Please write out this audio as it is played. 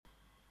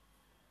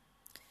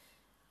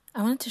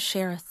I wanted to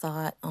share a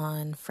thought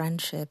on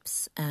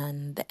friendships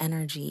and the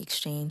energy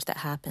exchange that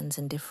happens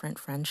in different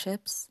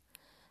friendships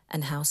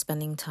and how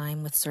spending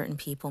time with certain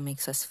people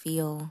makes us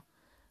feel,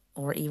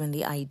 or even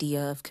the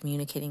idea of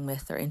communicating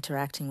with or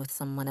interacting with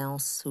someone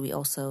else who we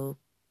also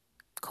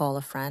call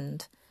a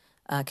friend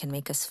can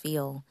make us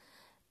feel.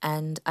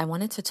 And I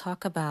wanted to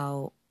talk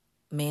about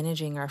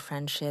managing our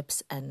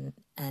friendships and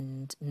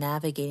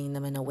navigating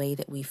them in a way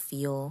that we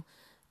feel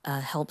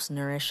helps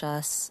nourish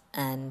us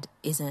and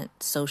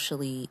isn't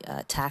socially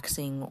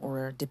taxing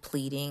or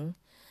depleting,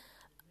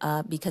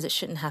 because it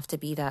shouldn't have to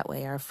be that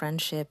way. Our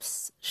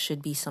friendships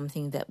should be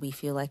something that we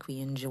feel like we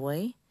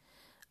enjoy.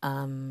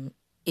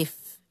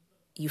 If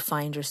you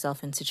find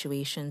yourself in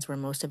situations where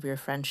most of your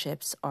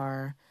friendships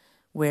are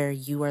where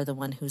you are the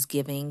one who's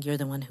giving, you're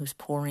the one who's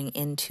pouring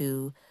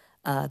into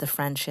the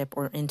friendship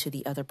or into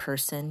the other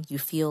person, you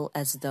feel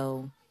as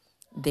though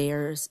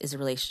theirs is a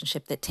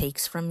relationship that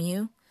takes from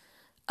you.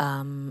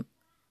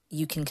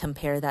 You can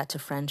compare that to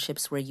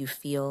friendships where you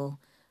feel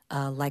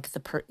like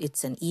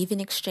it's an even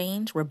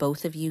exchange where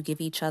both of you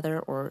give each other,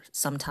 or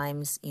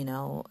sometimes,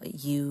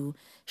 you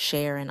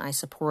share and I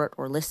support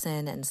or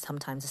listen, and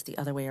sometimes it's the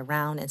other way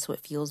around, and so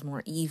it feels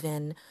more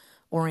even.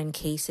 Or in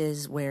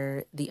cases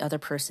where the other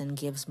person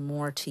gives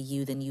more to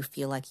you than you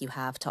feel like you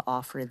have to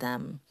offer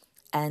them.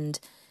 And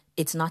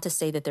it's not to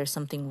say that there's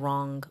something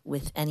wrong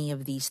with any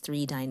of these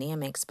three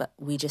dynamics, but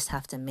we just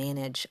have to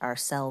manage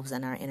ourselves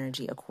and our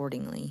energy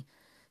accordingly.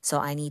 So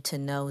I need to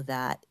know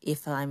that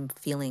if I'm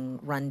feeling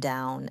run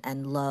down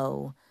and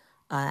low,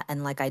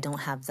 and like I don't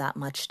have that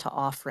much to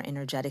offer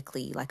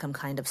energetically, like I'm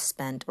kind of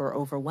spent or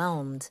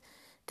overwhelmed,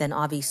 then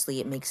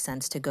obviously it makes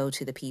sense to go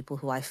to the people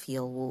who I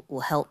feel will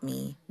help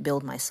me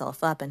build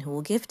myself up and who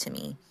will give to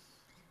me.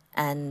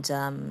 And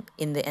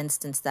in the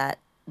instance that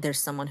there's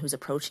someone who's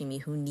approaching me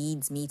who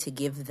needs me to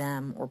give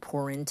them or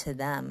pour into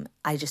them,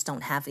 I just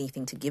don't have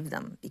anything to give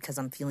them because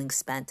I'm feeling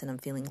spent and I'm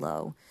feeling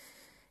low.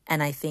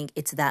 And I think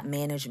it's that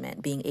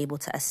management, being able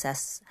to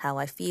assess how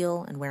I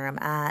feel and where I'm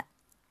at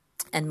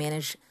and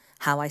manage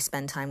how I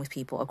spend time with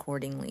people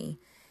accordingly.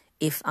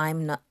 If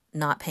I'm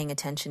not paying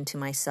attention to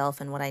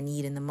myself and what I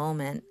need in the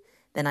moment,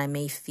 then I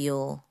may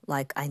feel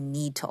like I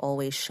need to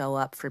always show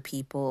up for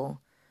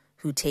people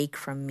who take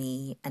from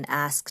me and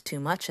ask too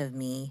much of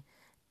me,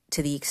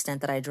 to the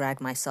extent that I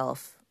drag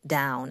myself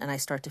down and I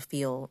start to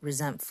feel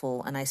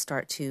resentful and I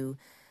start to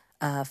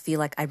feel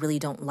like I really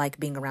don't like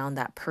being around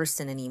that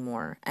person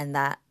anymore. And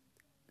that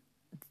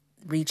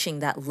reaching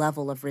that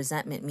level of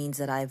resentment means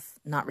that I've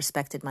not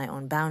respected my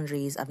own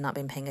boundaries. I've not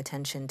been paying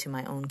attention to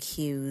my own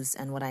cues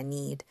and what I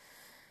need.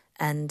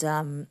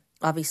 And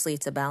obviously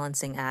it's a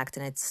balancing act,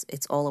 and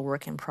it's all a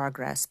work in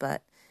progress.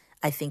 But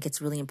I think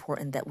it's really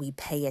important that we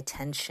pay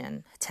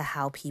attention to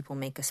how people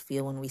make us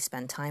feel when we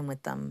spend time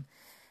with them.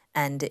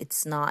 And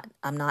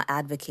I'm not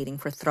advocating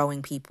for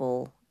throwing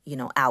people,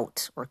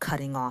 out or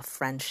cutting off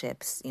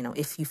friendships.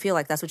 If you feel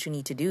like that's what you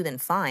need to do, then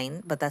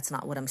fine, but that's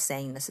not what I'm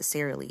saying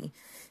necessarily.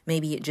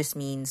 Maybe it just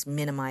means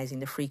minimizing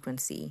the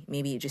frequency.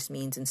 Maybe it just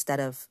means instead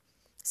of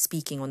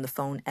speaking on the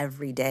phone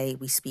every day,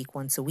 we speak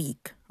once a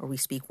week, or we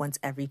speak once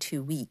every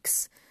 2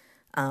 weeks.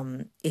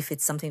 If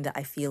it's something that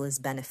I feel is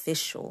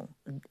beneficial,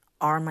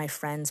 are my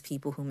friends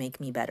people who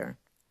make me better?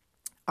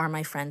 Are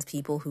my friends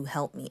people who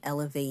help me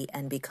elevate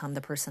and become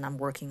the person I'm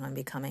working on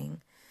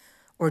becoming?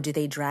 Or do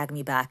they drag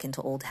me back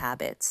into old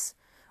habits?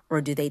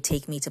 Or do they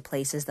take me to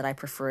places that I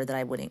prefer that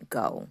I wouldn't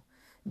go?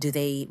 Do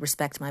they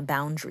respect my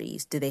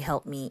boundaries? Do they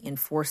help me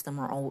enforce them,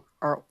 or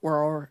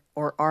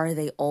are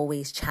they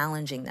always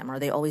challenging them? Are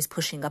they always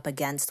pushing up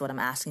against what I'm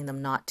asking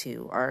them not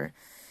to? Are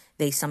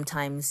they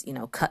sometimes,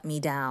 cut me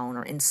down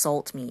or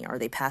insult me? Are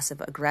they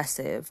passive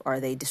aggressive? Are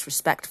they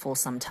disrespectful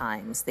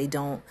sometimes?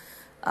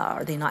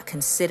 Are they not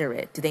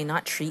considerate? Do they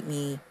not treat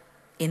me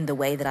in the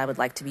way that I would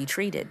like to be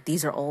treated?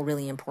 These are all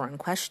really important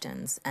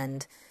questions.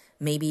 And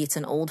maybe it's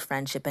an old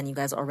friendship and you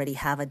guys already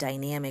have a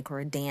dynamic or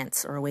a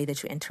dance or a way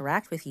that you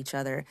interact with each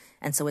other.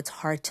 And so it's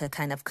hard to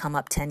kind of come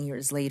up 10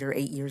 years later,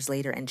 8 years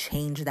later, and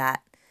change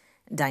that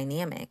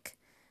dynamic.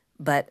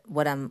 But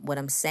what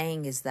I'm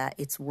saying is that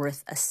it's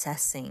worth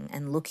assessing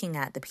and looking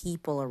at the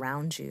people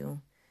around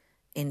you.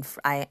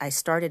 I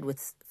started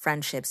with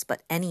friendships,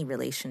 but any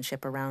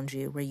relationship around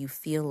you where you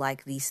feel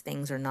like these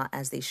things are not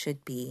as they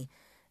should be,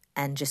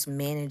 and just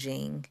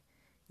managing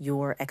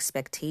your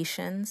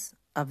expectations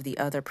of the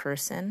other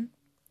person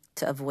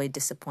to avoid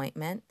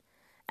disappointment,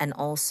 and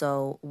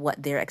also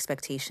what their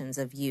expectations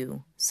of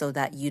you, so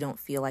that you don't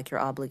feel like you're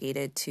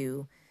obligated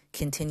to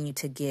continue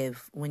to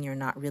give when you're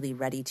not really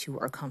ready to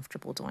or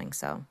comfortable doing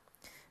so.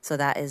 So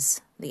that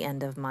is the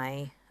end of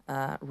my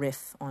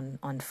riff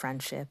on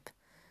friendship.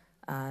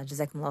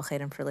 Jazakumullah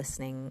khairan for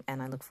listening,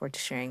 and I look forward to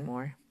sharing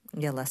more.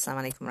 Yalla,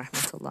 assalamu alaikum wa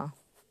rahmatullah.